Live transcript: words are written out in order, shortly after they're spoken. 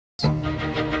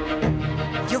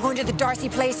going to the Darcy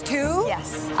place too?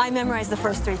 Yes. I memorized the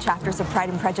first 3 chapters of Pride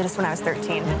and Prejudice when I was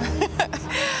 13.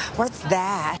 What's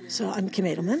that? So I'm Kim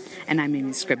Edelman. And I'm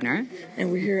Amy Scribner.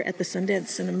 And we're here at the Sundance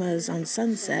Cinemas on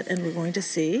Sunset, and we're going to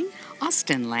see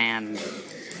Austenland.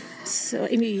 So,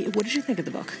 Amy, what did you think of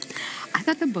the book? I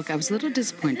thought the book, I was a little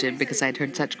disappointed because I'd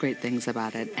heard such great things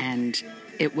about it, and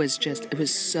it was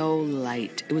so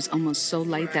light. It was almost so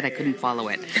light that I couldn't follow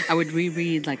it. I would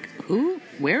reread, like, who?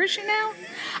 Where is she now?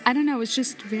 I don't know, it was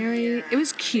just it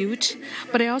was cute,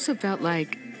 but I also felt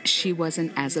like she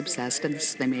wasn't as obsessed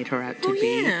as they made her out to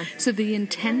be. Yeah. So the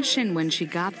intention when she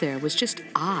got there was just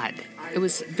odd. It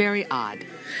was very odd.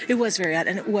 It was very odd,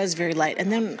 and it was very light.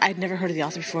 And then I'd never heard of the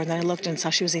author before, and then I looked and saw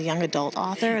she was a young adult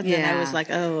author, and then I was like,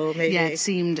 oh, maybe. Yeah, it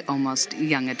seemed almost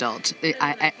young adult.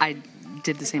 I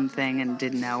did the same thing and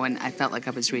didn't know, and I felt like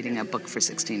I was reading a book for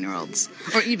 16-year-olds,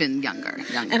 or even younger.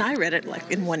 And I read it like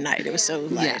in one night. It was so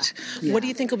light. Yeah. What do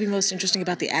you think will be most interesting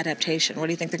about the adaptation? What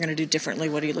do you think they're going to do differently?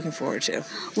 What are you looking forward to?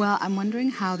 Well, I'm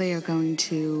wondering how they are going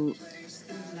to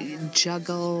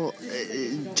juggle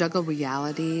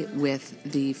reality with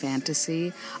the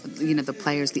fantasy, the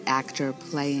players, the actor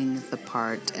playing the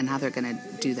part, and how they're going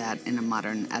to do that in a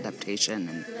modern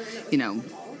adaptation, and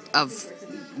of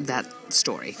that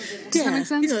story. Does that make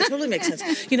sense? It totally makes sense.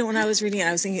 When I was reading it,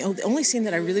 I was thinking, the only scene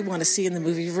that I really want to see in the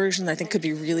movie version that I think could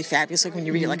be really fabulous, like when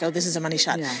you read it, like, this is a money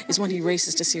shot, is when he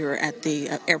races to see her at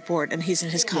the airport and he's in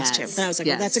his costume. Yes. And I was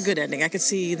like, that's a good ending. I could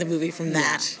see the movie from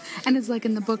that. And it's like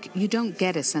in the book, you don't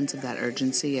get a sense of that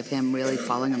urgency of him really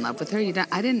falling in love with her.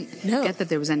 I didn't get that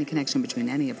there was any connection between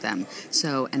any of them.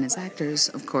 So, and as actors,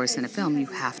 of course, in a film, you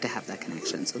have to have that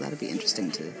connection. So that'll be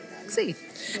interesting to see.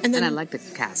 And I like the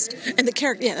cast. And the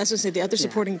character, that's what I say, the other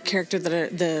supporting character,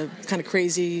 the kind of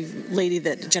crazy lady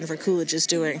that Jennifer Coolidge is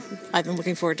doing. I've been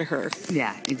looking forward to her.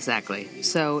 Yeah, exactly.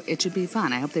 So it should be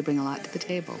fun. I hope they bring a lot to the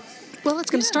table. Well,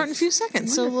 it's going to start in a few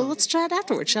seconds, so let's chat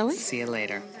afterwards, shall we? See you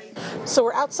later. So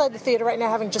we're outside the theater right now,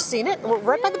 having just seen it. We're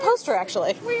right by the poster,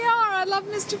 actually. We are. I love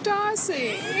Mr.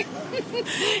 Darcy.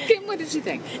 Kim, what did you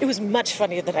think? It was much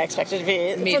funnier than I expected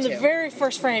it to be. Me From too. the very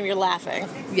first frame, you're laughing.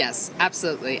 Yes,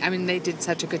 absolutely. I mean, they did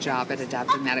such a good job at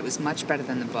adapting that. It was much better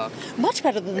than the book. Much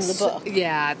better than the book.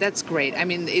 Yeah, that's great. I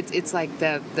mean, it's like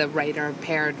the writer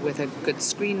paired with a good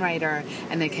screenwriter,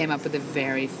 and they came up with a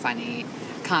very funny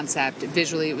concept.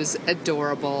 Visually, it was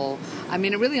adorable. I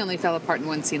mean, it really only fell apart in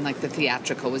one scene, like the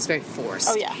theatrical was very forced.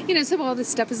 Oh, yeah. So all this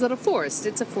stuff is a little forced.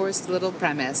 It's a forced little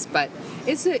premise, but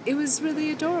it was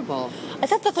really adorable. I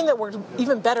thought the thing that worked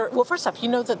even better, well, first off,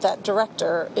 that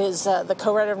director is the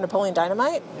co-writer of Napoleon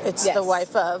Dynamite. It's the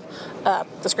wife of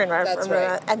the screenwriter. That's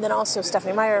right. And then also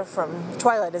Stephanie Meyer from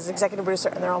Twilight is executive producer,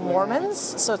 and they're all Mormons,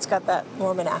 so it's got that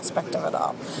Mormon aspect of it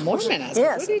all. Mormon aspect?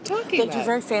 Yes. What are you talking about? They do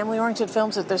very family-oriented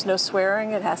films. If there's no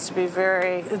swearing, it has to be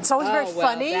it's always very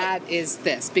funny. That is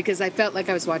this, because I felt like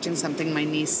I was watching something my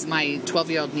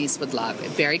 12-year-old niece would love.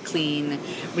 Very clean,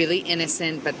 really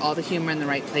innocent, but all the humor in the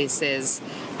right places.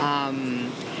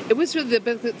 It was really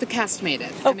the cast made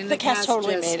it. Oh, I mean, the cast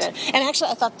totally made it. And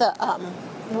actually, I thought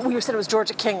we said it was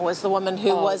Georgia King was the woman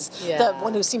who was the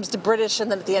one who seems to British, and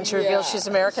then at the end she reveals she's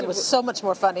American. It was so much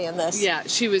more funny in this. Yeah,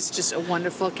 she was just a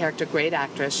wonderful character, great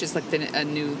actress. She's like a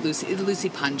new Lucy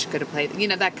Punch could have played.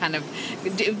 That kind of.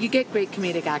 You get great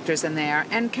comedic actors in there,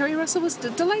 and Kerry Russell was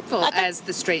delightful as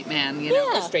the straight man,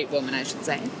 or straight woman, I should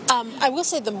say. I will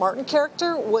say the Martin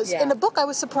character was in the book. I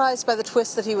was surprised by the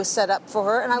twist that he was set up for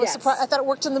her, and I was surprised. I thought it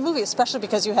worked in the movie, especially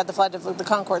because you had the Flight of the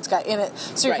Conchords guy in it,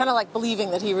 so you're kind of like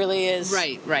believing that he really is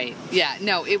Right. Yeah.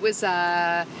 No, it was,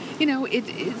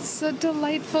 it's a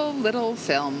delightful little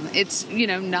film. It's,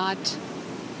 not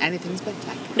anything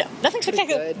spectacular. No, nothing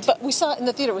spectacular. But we saw it in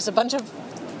the theater. It was a bunch of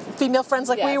female friends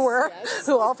like we were,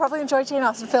 who all probably enjoyed Jane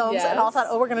Austen films, and all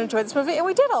thought, we're going to enjoy this movie, and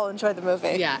we did all enjoy the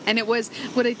movie. Yeah, and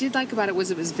what I did like about it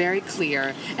was very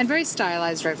clear and very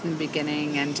stylized right from the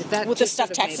beginning, and that with the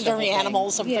stuffed taxidermy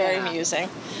animals, very amusing.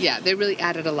 Yeah, they really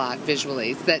added a lot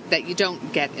visually that you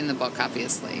don't get in the book,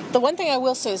 obviously. The one thing I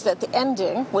will say is that the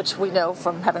ending, which we know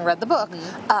from having read the book,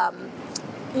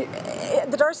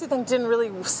 the Darcy thing didn't really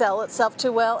sell itself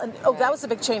too well, and that was a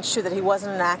big change too. That he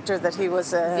wasn't an actor; that he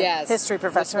was a history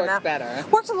professor. Which worked better.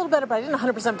 Worked a little better, but I didn't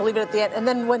 100% believe it at the end. And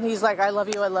then when he's like, "I love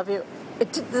you," and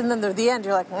then at the end,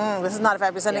 you're like, "This is not a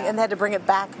fabulous ending," and they had to bring it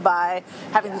back by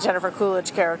having the Jennifer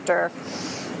Coolidge character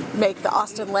make the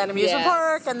Austenland amusement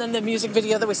park, and then the music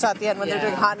video that we saw at the end when they're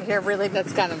doing Hot in Here. Really,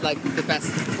 that's kind of like the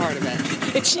best part of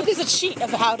it. It is a cheat of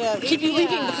how to keep you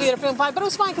leaving the theater feeling fine, but it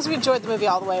was fine because we enjoyed the movie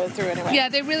all the way through anyway. Yeah,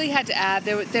 they really had to add.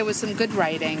 There was some good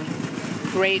writing,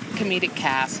 great comedic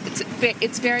cast.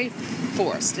 It's very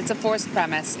forced. It's a forced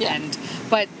premise, Yeah.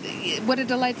 but what a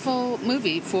delightful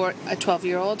movie for a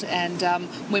 12-year-old and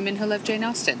women who love Jane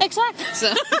Austen. Exactly.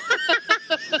 So,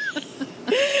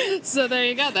 so there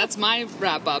you go. That's my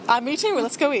wrap up. Me too.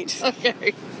 Let's go eat.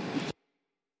 Okay.